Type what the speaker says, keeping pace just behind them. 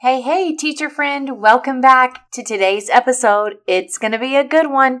Hey, teacher friend, welcome back to today's episode. It's going to be a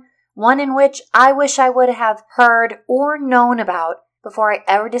good one in which I wish I would have heard or known about before I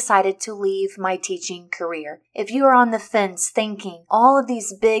ever decided to leave my teaching career. If you are on the fence thinking all of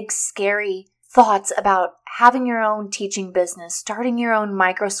these big, scary thoughts about having your own teaching business, starting your own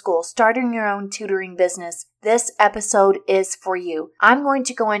micro school, starting your own tutoring business, this episode is for you. I'm going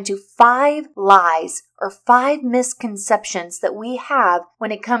to go into 5 lies or 5 misconceptions that we have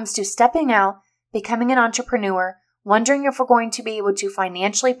when it comes to stepping out, becoming an entrepreneur, wondering if we're going to be able to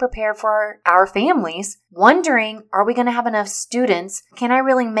financially prepare for our families, wondering, are we going to have enough students? Can I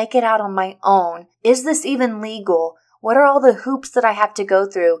really make it out on my own? Is this even legal? What are all the hoops that I have to go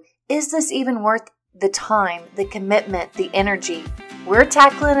through? Is this even worth the time, the commitment, the energy? We're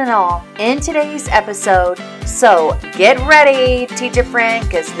tackling it all in today's episode. So get ready, teacher friend,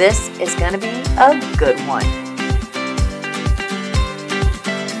 because this is going to be a good one.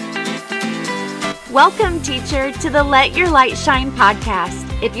 Welcome, teacher, to the Let Your Light Shine podcast.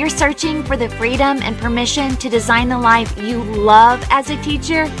 If you're searching for the freedom and permission to design the life you love as a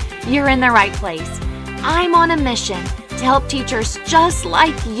teacher, you're in the right place. I'm on a mission to help teachers just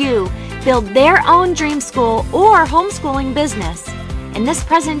like you build their own dream school or homeschooling business. In this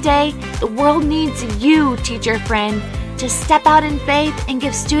present day, the world needs you, teacher friend, to step out in faith and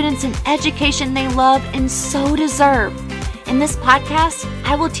give students an education they love and so deserve. In this podcast,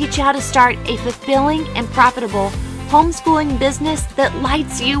 I will teach you how to start a fulfilling and profitable homeschooling business that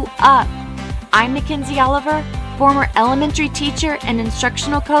lights you up. I'm Mackenzie Oliver, former elementary teacher and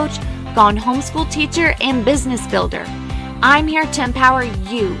instructional coach, gone homeschool teacher and business builder. I'm here to empower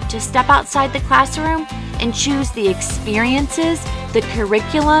you to step outside the classroom and choose the experiences, the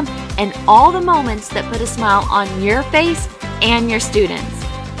curriculum, and all the moments that put a smile on your face and your students.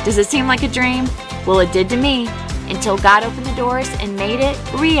 Does it seem like a dream? Well, it did to me, until God opened the doors and made it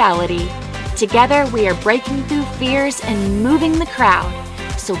reality. Together, we are breaking through fears and moving the crowd.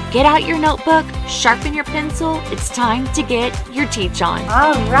 So get out your notebook, sharpen your pencil. It's time to get your teach on.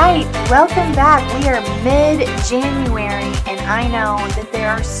 All right, welcome back. We are mid-January, and I know that there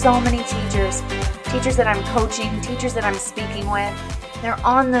are so many teachers that I'm coaching, teachers that I'm speaking with. They're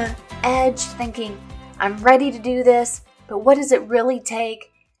on the edge thinking, I'm ready to do this, but what does it really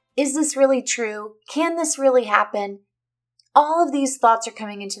take? Is this really true? Can this really happen? All of these thoughts are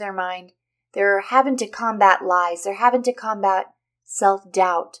coming into their mind. They're having to combat lies. They're having to combat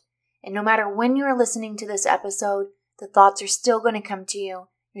self-doubt. And no matter when you're listening to this episode, the thoughts are still going to come to you.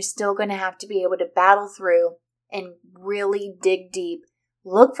 You're still going to have to be able to battle through and really dig deep.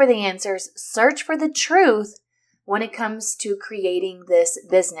 Look for the answers. Search for the truth when it comes to creating this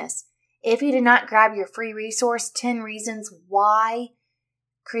business. If you did not grab your free resource, 10 reasons why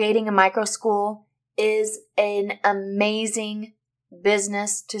creating a micro school is an amazing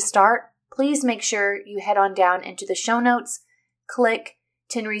business to start, please make sure you head on down into the show notes. Click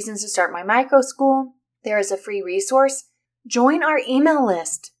 10 Reasons to Start My Micro School. There is a free resource. Join our email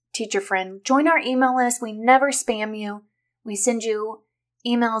list, teacher friend. Join our email list. We never spam you. We send you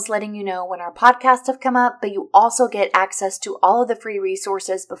emails letting you know when our podcasts have come up, but you also get access to all of the free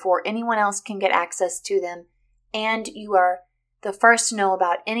resources before anyone else can get access to them. And you are the first to know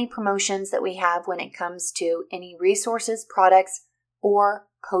about any promotions that we have when it comes to any resources, products, or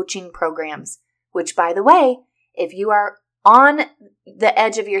coaching programs. Which, by the way, if you are on the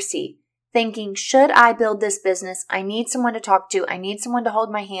edge of your seat, thinking, should I build this business? I need someone to talk to. I need someone to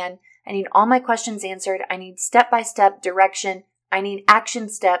hold my hand. I need all my questions answered. I need step-by-step direction. I need action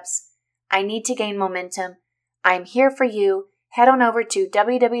steps. I need to gain momentum. I'm here for you. Head on over to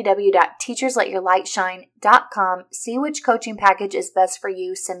www.teachersletyourlightshine.com. See which coaching package is best for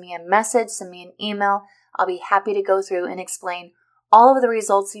you. Send me a message. Send me an email. I'll be happy to go through and explain all of the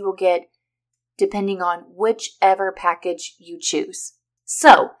results you will get depending on whichever package you choose.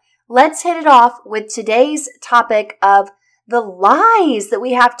 So let's hit it off with today's topic of the lies that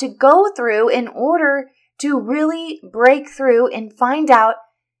we have to go through in order to really break through and find out,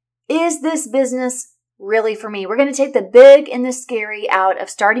 is this business really for me? We're going to take the big and the scary out of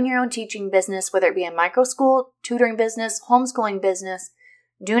starting your own teaching business, whether it be a micro school, tutoring business, homeschooling business.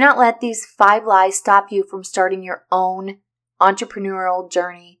 Do not let these 5 lies stop you from starting your own entrepreneurial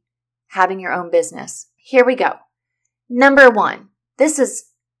journey, having your own business. Here we go. Number 1. This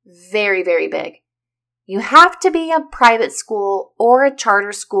is very, very big. You have to be a private school or a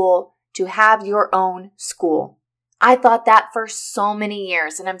charter school to have your own school. I thought that for so many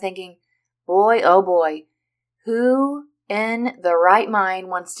years, and I'm thinking, boy, oh boy, who in the right mind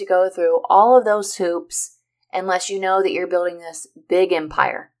wants to go through all of those hoops unless you know that you're building this big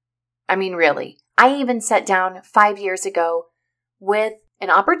empire? I mean, really. I even sat down 5 years ago with an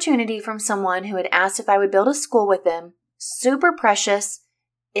opportunity from someone who had asked if I would build a school with them. Super precious.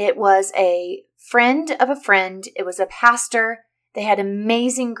 It was a friend of a friend. It was a pastor. They had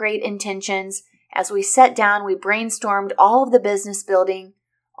amazing, great intentions. As we sat down, we brainstormed all of the business building,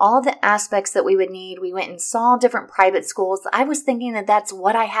 all of the aspects that we would need. We went and saw different private schools. I was thinking that that's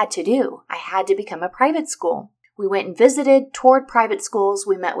what I had to do. I had to become a private school. We went and visited, toured private schools.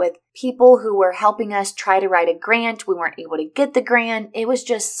 We met with people who were helping us try to write a grant. We weren't able to get the grant. It was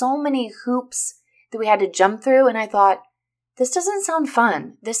just so many hoops that we had to jump through. And I thought, this doesn't sound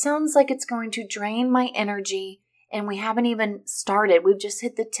fun. This sounds like it's going to drain my energy. And we haven't even started. We've just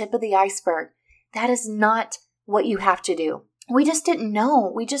hit the tip of the iceberg. That is not what you have to do. We just didn't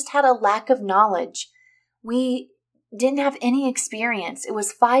know. We just had a lack of knowledge. We didn't have any experience. It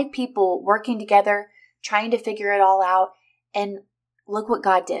was 5 people working together, trying to figure it all out. And look what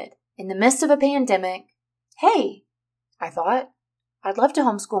God did. In the midst of a pandemic, hey, I thought, I'd love to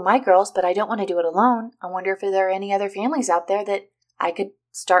homeschool my girls, but I don't want to do it alone. I wonder if there are any other families out there that I could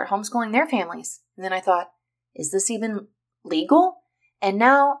start homeschooling their families. And then I thought, is this even legal? And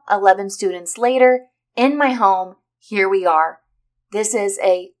now, 11 students later, in my home, here we are. This is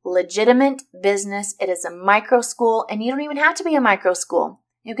a legitimate business. It is a micro school, and you don't even have to be a micro school.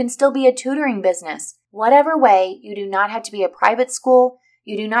 You can still be a tutoring business. Whatever way, you do not have to be a private school.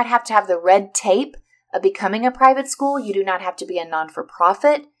 You do not have to have the red tape of becoming a private school. You do not have to be a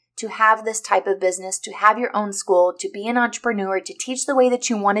non-for-profit to have this type of business, to have your own school, to be an entrepreneur, to teach the way that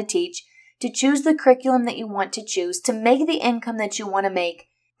you want to teach, to choose the curriculum that you want to choose, to make the income that you want to make.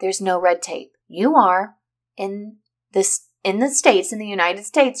 There's no red tape. You are in the States, in the United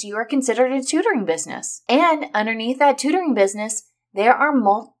States, you are considered a tutoring business. And underneath that tutoring business, there are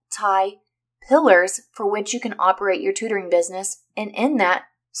multi-pillars for which you can operate your tutoring business. And in that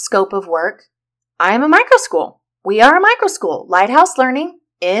scope of work, I am a micro school. We are a micro school. Lighthouse Learning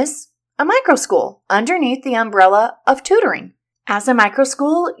is a micro school underneath the umbrella of tutoring. As a micro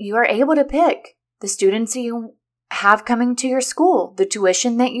school, you are able to pick the students you have coming to your school, the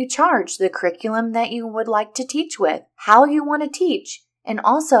tuition that you charge, the curriculum that you would like to teach with, how you want to teach, and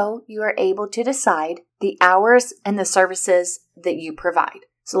also you are able to decide the hours and the services that you provide.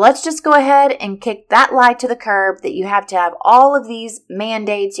 So let's just go ahead and kick that lie to the curb that you have to have all of these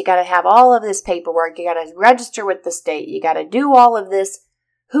mandates. You got to have all of this paperwork. You got to register with the state. You got to do all of this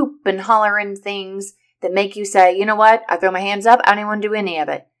hoop and hollering things that make you say, you know what? I throw my hands up. I don't even want to do any of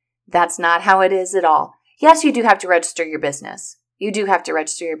it. That's not how it is at all. Yes, you do have to register your business. You do have to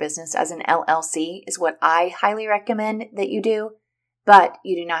register your business as an LLC is what I highly recommend that you do. But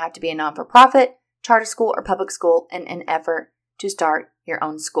you do not have to be a non-for-profit, charter school, or public school in an effort to start your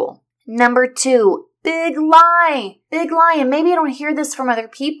own school. Number 2, big lie. Big lie. And maybe you don't hear this from other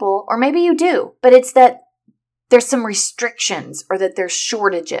people, or maybe you do, but it's that there's some restrictions or that there's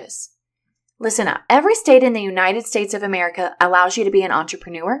shortages. Listen up. Every state in the United States of America allows you to be an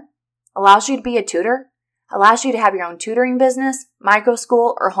entrepreneur, allows you to be a tutor, allows you to have your own tutoring business, micro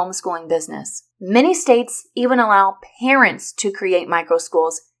school, or homeschooling business. Many states even allow parents to create micro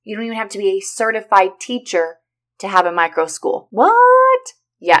schools. You don't even have to be a certified teacher to have a micro school. What?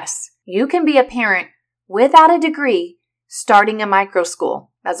 Yes, you can be a parent without a degree starting a micro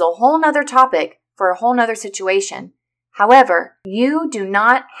school. That's a whole nother topic for a whole nother situation. However, you do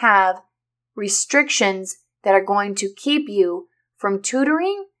not have restrictions that are going to keep you from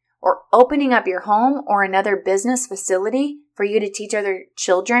tutoring or opening up your home or another business facility for you to teach other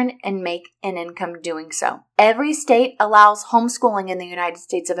children and make an income doing so. Every state allows homeschooling in the United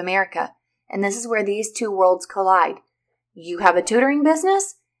States of America, and this is where these two worlds collide. You have a tutoring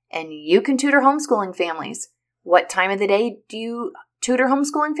business, and you can tutor homeschooling families. What time of the day do you tutor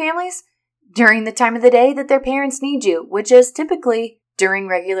homeschooling families? During the time of the day that their parents need you, which is typically during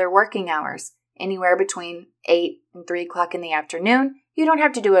regular working hours, anywhere between 8 and 3 o'clock in the afternoon. You don't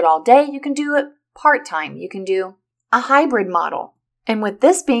have to do it all day. You can do it part-time. You can do a hybrid model. And with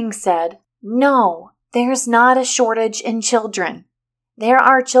this being said, no, there's not a shortage in children. There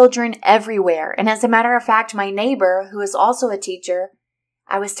are children everywhere. And as a matter of fact, my neighbor, who is also a teacher,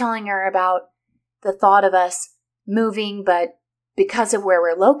 I was telling her about the thought of us moving, but because of where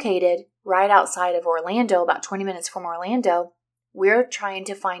we're located, right outside of Orlando, about 20 minutes from Orlando, we're trying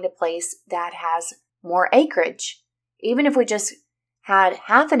to find a place that has more acreage. Even if we just had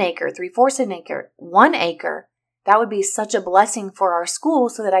half an acre, 3/4 an acre, 1 acre, that would be such a blessing for our school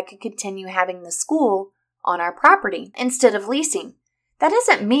so that I could continue having the school on our property instead of leasing. That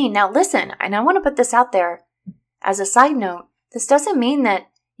doesn't mean, now listen, and I want to put this out there as a side note, this doesn't mean that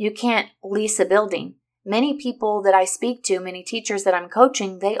you can't lease a building. Many people that I speak to, many teachers that I'm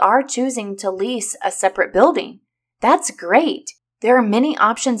coaching, they are choosing to lease a separate building. That's great. There are many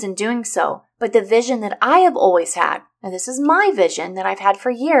options in doing so, but the vision that I have always had, and this is my vision that I've had for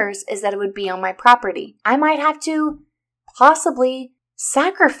years, is that it would be on my property. I might have to possibly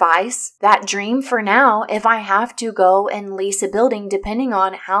sacrifice that dream for now if I have to go and lease a building, depending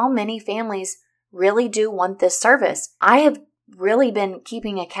on how many families really do want this service. I have really been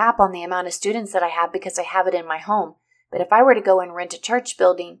keeping a cap on the amount of students that I have because I have it in my home. But if I were to go and rent a church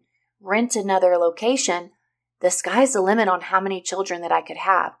building, rent another location, the sky's the limit on how many children that I could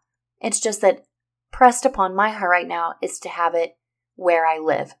have. It's just that pressed upon my heart right now is to have it where I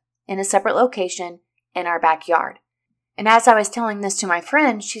live, in a separate location in our backyard. And as I was telling this to my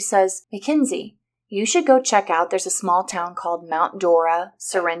friend, she says, Mackenzie, you should go check out. There's a small town called Mount Dora,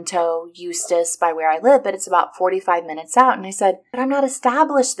 Sorrento, Eustis, by where I live, but it's about 45 minutes out. And I said, but I'm not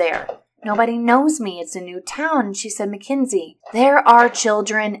established there. Nobody knows me. It's a new town. And she said, Mackenzie, there are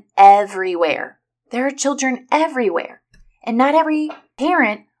children everywhere. There are children everywhere. And not every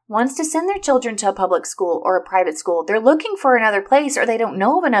parent wants to send their children to a public school or a private school. They're looking for another place, or they don't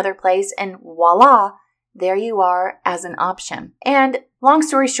know of another place, and voila, there you are as an option. And long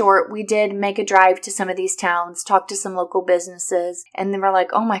story short, we did make a drive to some of these towns, talk to some local businesses, and they were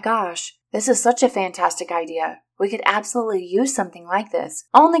like, oh my gosh, this is such a fantastic idea. We could absolutely use something like this.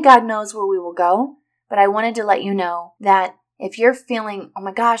 Only God knows where we will go, but I wanted to let you know that if you're feeling, oh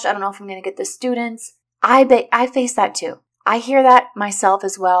my gosh, I don't know if I'm going to get the students, I face that too. I hear that myself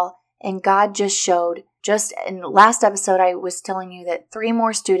as well, and God just showed. Just in the last episode, I was telling you that 3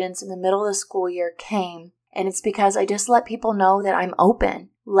 more students in the middle of the school year came, and it's because I just let people know that I'm open,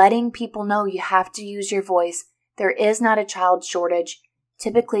 letting people know you have to use your voice. There is not a child shortage.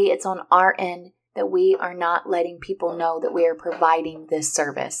 Typically, it's on our end that we are not letting people know that we are providing this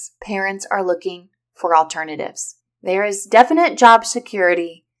service. Parents are looking for alternatives. There is definite job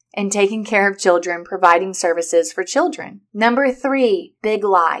security in taking care of children, providing services for children. Number 3, big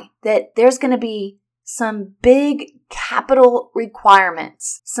lie, that there's going to be some big capital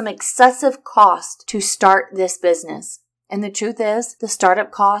requirements, some excessive cost to start this business. And the truth is, the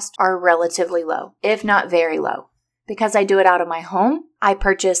startup costs are relatively low, if not very low. Because I do it out of my home, I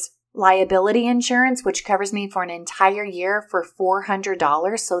purchase liability insurance, which covers me for an entire year for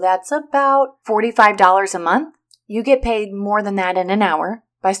 $400. So that's about $45 a month. You get paid more than that in an hour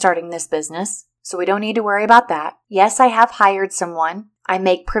by starting this business. So we don't need to worry about that. Yes, I have hired someone. I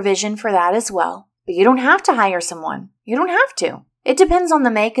make provision for that as well. But you don't have to hire someone. You don't have to. It depends on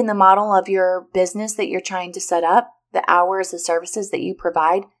the make and the model of your business that you're trying to set up, the hours, the services that you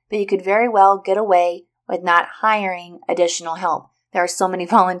provide, but you could very well get away with not hiring additional help. There are so many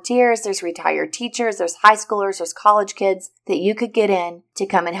volunteers, there's retired teachers, there's high schoolers, there's college kids that you could get in to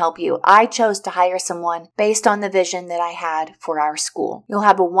come and help you. I chose to hire someone based on the vision that I had for our school. You'll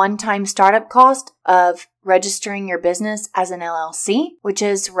have a one-time startup cost of registering your business as an LLC, which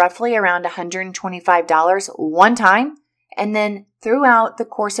is roughly around $125 one time. And then throughout the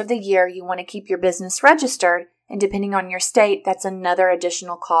course of the year, you want to keep your business registered. And depending on your state, that's another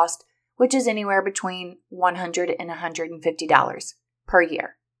additional cost, which is anywhere between $100 and $150 per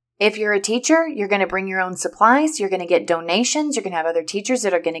year. If you're a teacher, you're going to bring your own supplies. You're going to get donations. You're going to have other teachers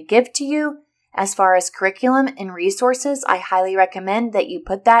that are going to give to you. As far as curriculum and resources, I highly recommend that you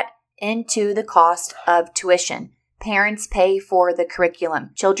put that into the cost of tuition. Parents pay for the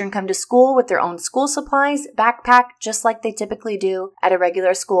curriculum. Children come to school with their own school supplies, backpack, just like they typically do at a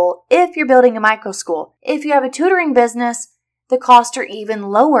regular school if you're building a micro school. If you have a tutoring business, the costs are even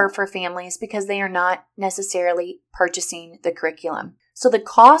lower for families because they are not necessarily purchasing the curriculum. So the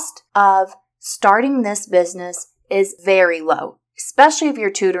cost of starting this business is very low, especially if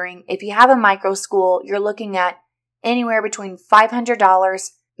you're tutoring. If you have a micro school, you're looking at anywhere between $500,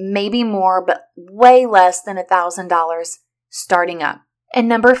 maybe more, but way less than $1,000 starting up. And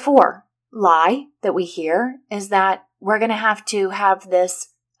number 4, lie that we hear is that we're going to have this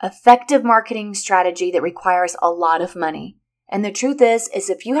effective marketing strategy that requires a lot of money. And the truth is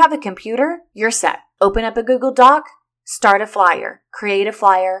if you have a computer, you're set. Open up a Google Doc, start a flyer, create a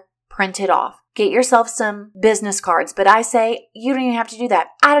flyer, print it off. Get yourself some business cards. But I say you don't even have to do that.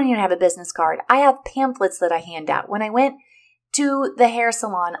 I don't even have a business card. I have pamphlets that I hand out. When I went to the hair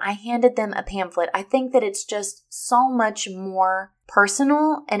salon, I handed them a pamphlet. I think that it's just so much more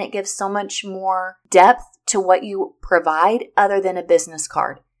personal and it gives so much more depth to what you provide other than a business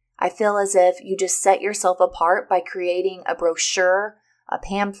card. I feel as if you just set yourself apart by creating a brochure, a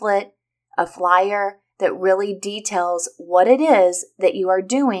pamphlet, a flyer that really details what it is that you are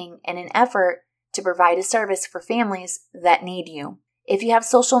doing in an effort to provide a service for families that need you. If you have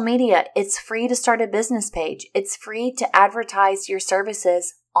social media, it's free to start a business page. It's free to advertise your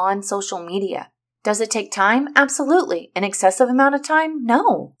services on social media. Does it take time? Absolutely. An excessive amount of time?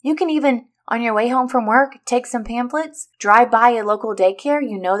 No. You can even, on your way home from work, take some pamphlets, drive by a local daycare.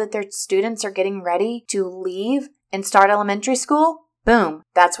 You know that their students are getting ready to leave and start elementary school. Boom.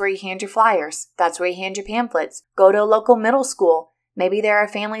 That's where you hand your flyers. That's where you hand your pamphlets. Go to a local middle school. Maybe there are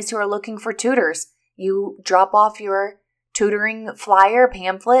families who are looking for tutors. You drop off your tutoring flyer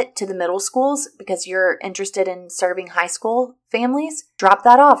pamphlet to the middle schools because you're interested in serving high school families. Drop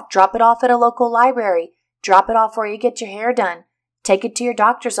that off. Drop it off at a local library. Drop it off where you get your hair done. Take it to your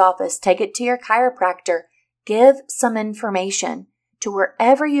doctor's office. Take it to your chiropractor. Give some information to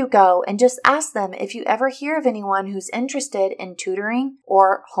wherever you go and just ask them if you ever hear of anyone who's interested in tutoring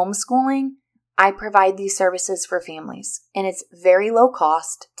or homeschooling. I provide these services for families, and it's very low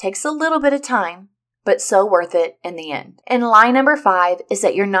cost, takes a little bit of time, but so worth it in the end. And lie number 5 is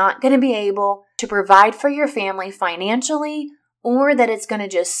that you're not going to be able to provide for your family financially, or that it's going to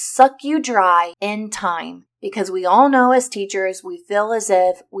just suck you dry in time. Because we all know as teachers, we feel as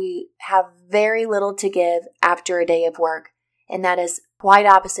if we have very little to give after a day of work. And that is quite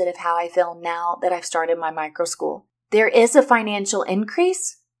opposite of how I feel now that I've started my micro school. There is a financial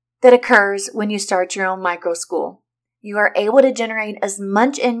increase that occurs when you start your own micro school. You are able to generate as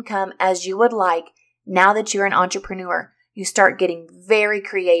much income as you would like now that you're an entrepreneur. You start getting very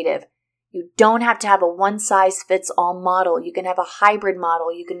creative. You don't have to have a one-size-fits-all model. You can have a hybrid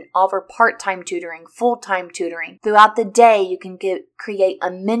model. You can offer part-time tutoring, full-time tutoring. Throughout the day, you can create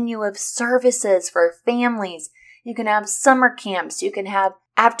a menu of services for families. You can have summer camps. You can have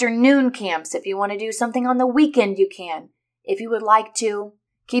afternoon camps. If you want to do something on the weekend, you can. If you would like to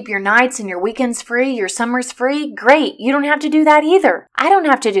keep your nights and your weekends free, your summers free, great. You don't have to do that either. I don't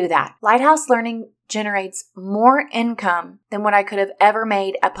have to do that. Lighthouse Learning generates more income than what I could have ever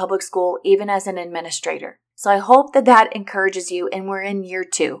made at public school, even as an administrator. So I hope that encourages you, and we're in year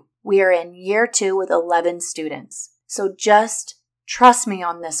 2. We are in year 2 with 11 students. So just trust me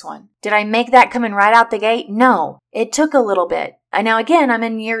on this one. Did I make that coming right out the gate? No, it took a little bit. And now again, I'm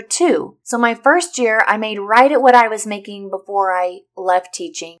in year 2. So my first year, I made right at what I was making before I left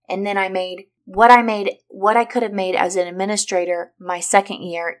teaching. And then I made what I could have made as an administrator my second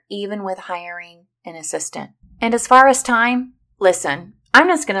year, even with hiring an assistant. And as far as time, listen, I'm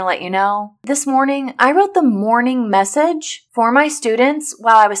just going to let you know. This morning, I wrote the morning message for my students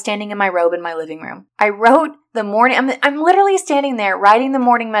while I was standing in my robe in my living room. I wrote the morning, I'm literally standing there writing the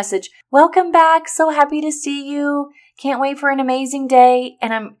morning message. Welcome back. So happy to see you. Can't wait for an amazing day.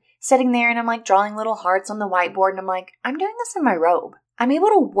 And I'm sitting there and I'm like drawing little hearts on the whiteboard. And I'm like, I'm doing this in my robe. I'm able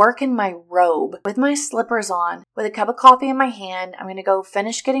to work in my robe with my slippers on, with a cup of coffee in my hand. I'm going to go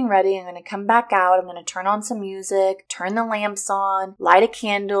finish getting ready. I'm going to come back out. I'm going to turn on some music, turn the lamps on, light a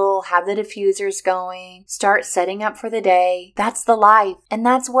candle, have the diffusers going, start setting up for the day. That's the life. And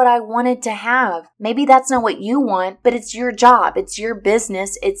that's what I wanted to have. Maybe that's not what you want, but it's your job. It's your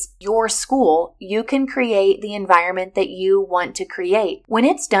business. It's your school. You can create the environment that you want to create. When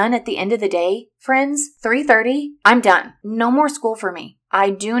it's done at the end of the day, friends, 3:30, I'm done. No more school for me.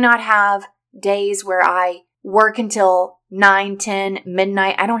 I do not have days where I work until 9, 10,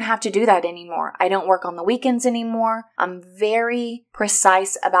 midnight. I don't have to do that anymore. I don't work on the weekends anymore. I'm very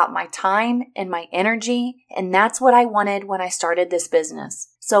precise about my time and my energy, and that's what I wanted when I started this business.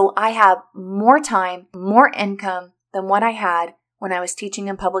 So I have more time, more income than what I had when I was teaching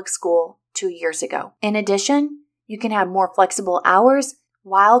in public school 2 years ago. In addition, you can have more flexible hours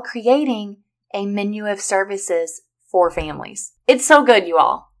while creating a menu of services for families. It's so good, you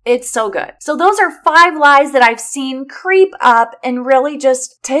all. It's so good. So those are 5 lies that I've seen creep up and really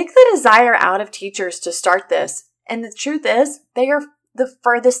just take the desire out of teachers to start this. And the truth is, they are the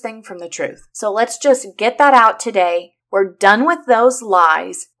furthest thing from the truth. So let's just get that out today. We're done with those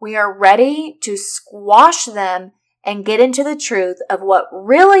lies. We are ready to squash them and get into the truth of what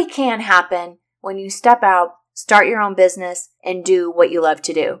really can happen when you step out, start your own business, and do what you love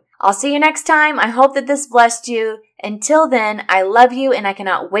to do. I'll see you next time. I hope that this blessed you. Until then, I love you and I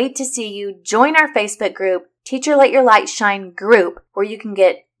cannot wait to see you join our Facebook group, Teacher Let Your Light Shine group, where you can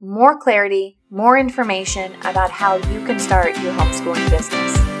get more clarity, more information about how you can start your homeschooling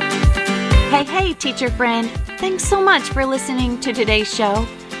business. Hey, teacher friend. Thanks so much for listening to today's show.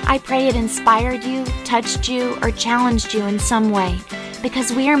 I pray it inspired you, touched you, or challenged you in some way,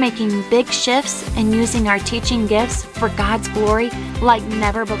 because we are making big shifts and using our teaching gifts for God's glory like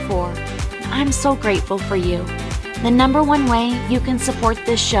never before. I'm so grateful for you. The number one way you can support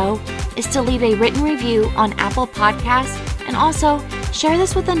this show is to leave a written review on Apple Podcasts and also share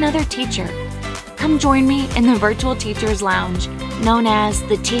this with another teacher. Come join me in the Virtual Teachers Lounge, known as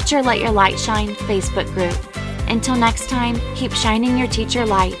the Teacher Let Your Light Shine Facebook group. Until next time, keep shining your teacher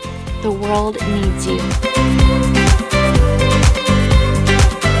light. The world needs you.